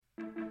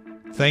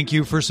Thank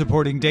you for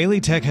supporting Daily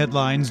Tech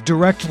Headlines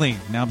directly.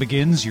 Now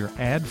begins your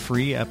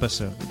ad-free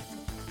episode.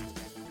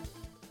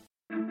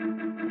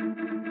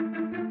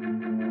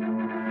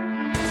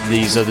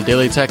 These are the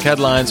Daily Tech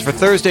Headlines for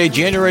Thursday,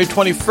 January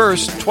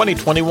 21st,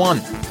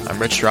 2021. I'm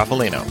Rich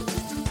Straffolino.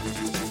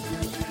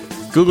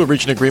 Google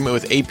reached an agreement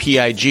with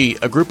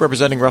APIG, a group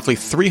representing roughly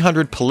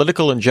 300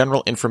 political and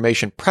general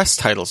information press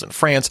titles in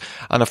France,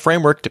 on a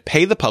framework to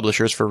pay the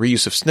publishers for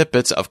reuse of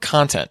snippets of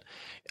content.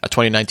 A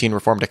 2019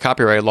 reform to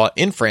copyright law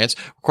in France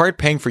required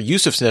paying for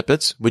use of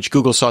snippets, which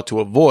Google sought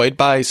to avoid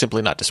by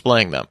simply not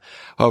displaying them.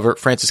 However,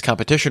 France's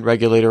competition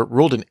regulator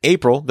ruled in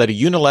April that a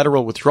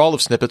unilateral withdrawal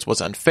of snippets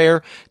was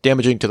unfair,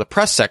 damaging to the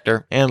press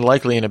sector, and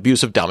likely an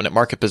abuse of dominant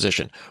market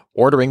position,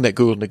 ordering that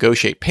Google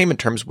negotiate payment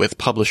terms with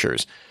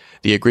publishers.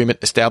 The agreement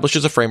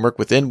establishes a framework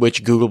within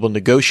which Google will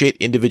negotiate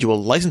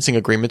individual licensing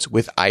agreements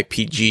with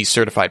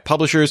IPG-certified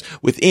publishers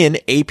within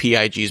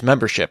APIG's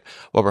membership,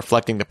 while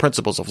reflecting the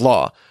principles of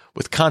law,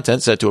 with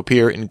content set to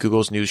appear in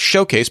Google's new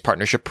Showcase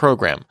partnership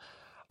program.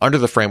 Under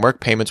the framework,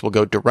 payments will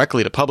go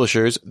directly to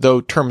publishers, though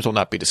terms will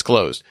not be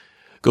disclosed.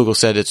 Google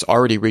said it's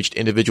already reached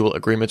individual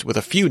agreements with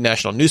a few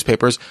national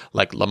newspapers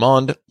like Le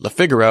Monde, Le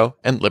Figaro,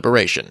 and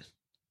Libération.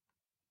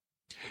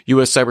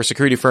 U.S.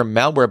 cybersecurity firm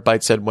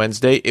Malwarebytes said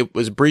Wednesday it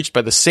was breached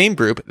by the same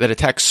group that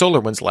attacked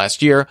SolarWinds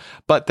last year,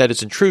 but that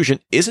its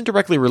intrusion isn't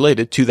directly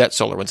related to that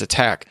SolarWinds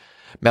attack.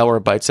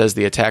 Malwarebytes says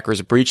the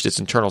attackers breached its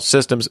internal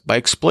systems by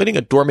exploiting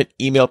a dormant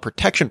email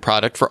protection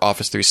product for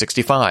Office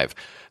 365.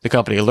 The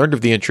company learned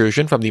of the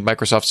intrusion from the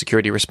Microsoft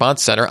Security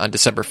Response Center on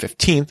December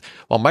 15th,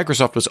 while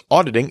Microsoft was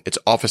auditing its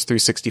Office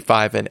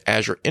 365 and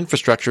Azure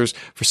infrastructures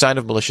for sign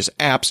of malicious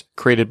apps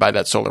created by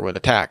that SolarWinds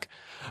attack.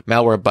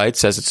 Malwarebytes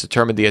says it's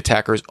determined the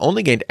attackers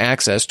only gained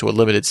access to a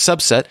limited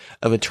subset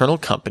of internal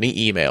company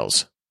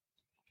emails.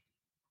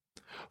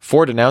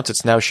 Ford announced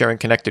it's now sharing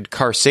connected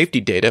car safety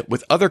data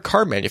with other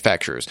car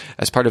manufacturers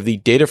as part of the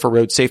Data for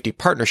Road Safety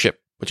Partnership,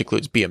 which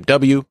includes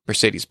BMW,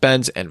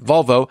 Mercedes-Benz, and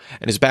Volvo,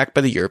 and is backed by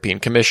the European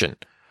Commission.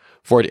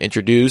 Ford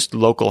introduced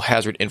local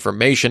hazard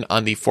information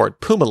on the Ford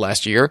Puma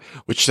last year,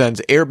 which sends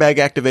airbag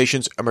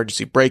activations,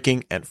 emergency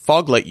braking, and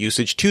fog light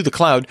usage to the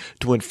cloud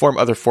to inform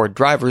other Ford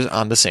drivers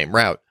on the same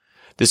route.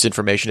 This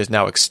information is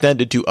now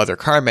extended to other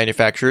car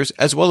manufacturers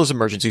as well as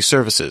emergency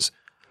services.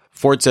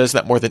 Ford says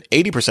that more than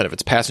 80% of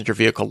its passenger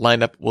vehicle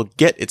lineup will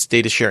get its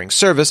data sharing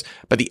service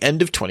by the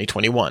end of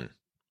 2021.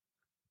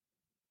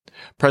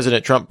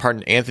 President Trump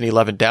pardoned Anthony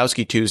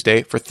Lewandowski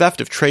Tuesday for theft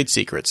of trade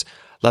secrets.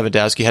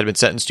 Lewandowski had been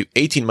sentenced to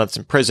 18 months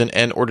in prison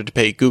and ordered to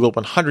pay Google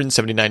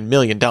 $179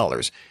 million.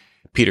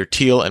 Peter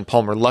Thiel and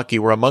Palmer Luckey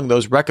were among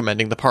those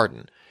recommending the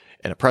pardon.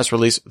 In a press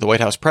release, the White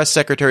House press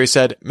secretary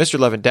said Mr.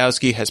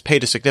 Lewandowski has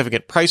paid a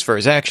significant price for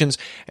his actions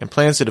and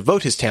plans to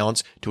devote his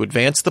talents to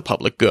advance the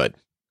public good.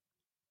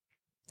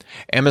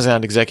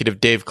 Amazon executive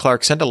Dave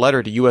Clark sent a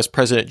letter to U.S.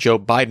 President Joe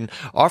Biden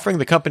offering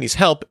the company's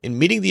help in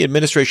meeting the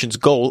administration's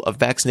goal of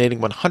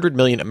vaccinating 100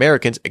 million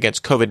Americans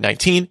against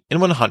COVID-19 in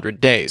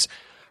 100 days.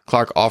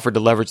 Clark offered to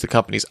leverage the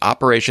company's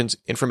operations,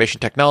 information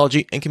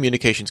technology, and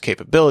communications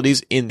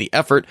capabilities in the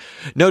effort,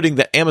 noting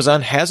that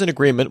Amazon has an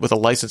agreement with a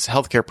licensed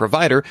healthcare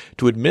provider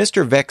to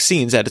administer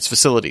vaccines at its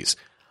facilities.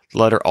 The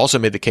letter also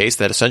made the case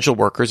that essential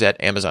workers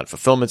at Amazon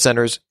fulfillment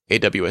centers,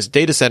 AWS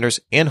data centers,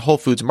 and Whole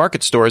Foods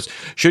market stores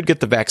should get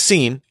the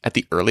vaccine at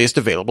the earliest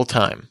available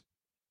time.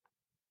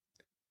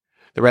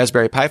 The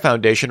Raspberry Pi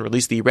Foundation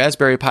released the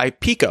Raspberry Pi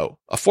Pico,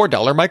 a $4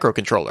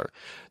 microcontroller.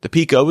 The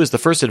Pico is the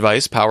first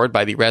device powered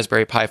by the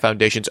Raspberry Pi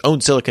Foundation's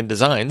own silicon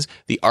designs,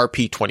 the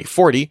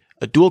RP2040,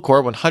 a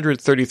dual-core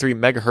 133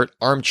 MHz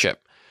ARM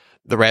chip.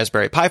 The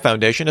Raspberry Pi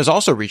Foundation has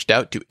also reached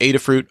out to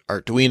Adafruit,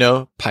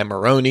 Arduino,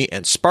 Pimaroni,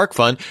 and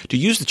SparkFun to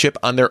use the chip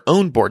on their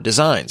own board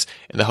designs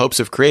in the hopes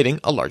of creating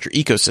a larger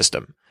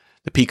ecosystem.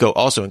 The Pico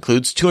also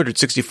includes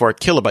 264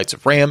 kilobytes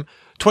of RAM,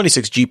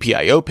 26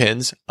 GPIO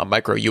pins, a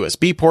micro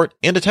USB port,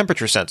 and a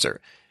temperature sensor.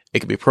 It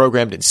can be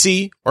programmed in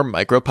C or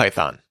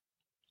MicroPython.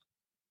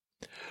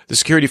 The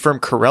security firm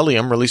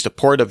Corellium released a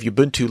port of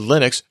Ubuntu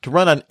Linux to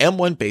run on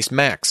M1-based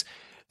Macs.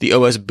 The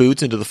OS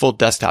boots into the full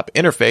desktop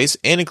interface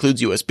and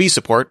includes USB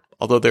support,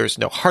 although there is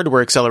no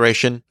hardware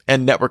acceleration,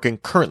 and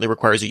networking currently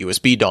requires a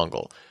USB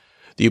dongle.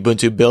 The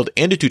Ubuntu build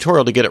and a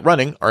tutorial to get it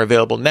running are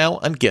available now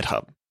on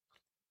GitHub.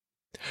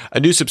 A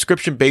new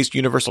subscription-based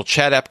universal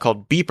chat app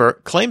called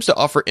Beeper claims to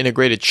offer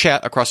integrated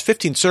chat across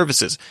 15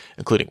 services,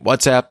 including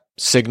WhatsApp,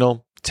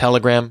 Signal,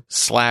 Telegram,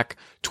 Slack,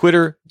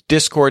 Twitter,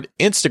 Discord,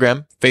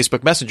 Instagram,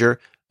 Facebook Messenger,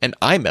 and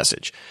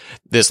iMessage.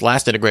 This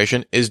last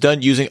integration is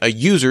done using a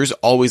user's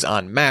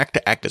always-on Mac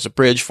to act as a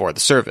bridge for the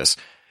service.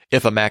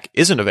 If a Mac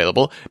isn't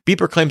available,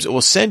 Beeper claims it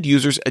will send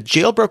users a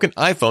jailbroken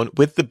iPhone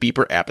with the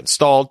Beeper app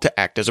installed to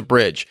act as a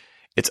bridge.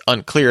 It's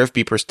unclear if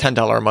Beeper's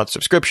 $10 a month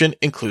subscription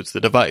includes the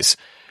device.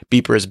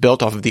 Beeper is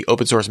built off of the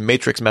open-source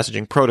Matrix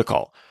messaging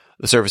protocol.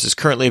 The service is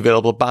currently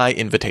available by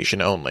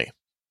invitation only.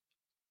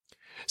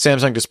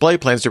 Samsung Display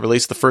plans to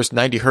release the first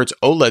 90Hz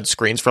OLED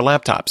screens for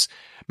laptops.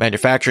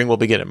 Manufacturing will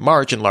begin in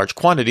March in large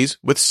quantities,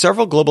 with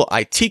several global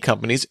IT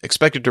companies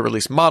expected to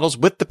release models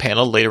with the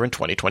panel later in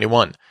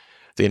 2021.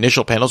 The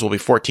initial panels will be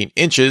 14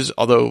 inches,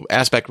 although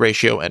aspect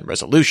ratio and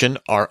resolution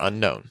are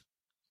unknown.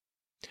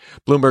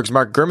 Bloomberg's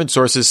Mark Gurman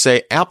sources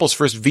say Apple's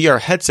first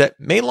VR headset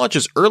may launch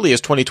as early as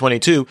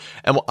 2022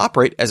 and will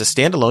operate as a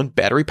standalone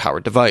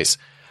battery-powered device.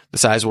 The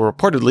size will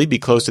reportedly be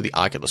close to the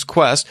Oculus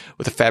Quest,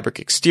 with a fabric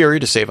exterior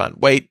to save on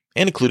weight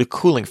and include a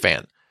cooling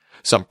fan.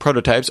 Some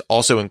prototypes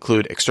also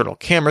include external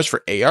cameras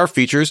for AR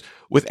features,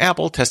 with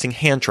Apple testing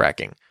hand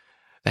tracking.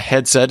 The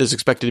headset is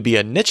expected to be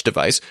a niche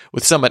device,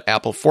 with some at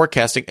Apple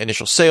forecasting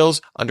initial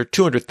sales under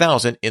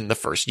 200,000 in the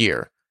first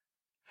year.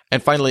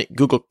 And finally,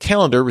 Google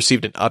Calendar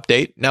received an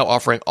update, now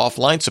offering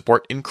offline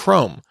support in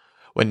Chrome.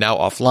 When now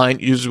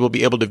offline, users will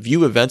be able to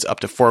view events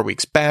up to 4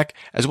 weeks back,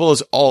 as well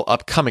as all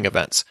upcoming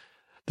events.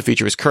 The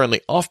feature is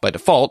currently off by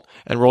default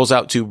and rolls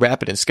out to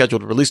rapid and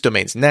scheduled release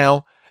domains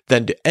now,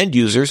 then to end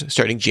users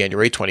starting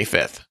January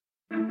 25th.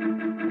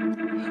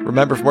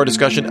 Remember, for more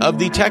discussion of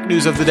the tech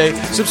news of the day,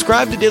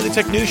 subscribe to Daily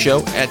Tech News Show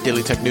at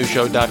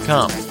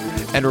dailytechnewsshow.com.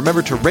 And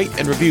remember to rate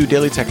and review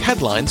Daily Tech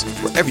Headlines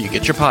wherever you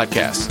get your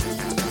podcasts.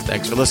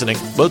 Thanks for listening.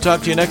 We'll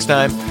talk to you next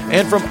time.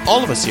 And from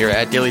all of us here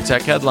at Daily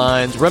Tech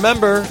Headlines,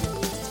 remember,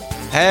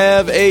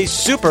 have a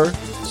super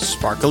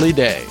sparkly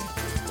day.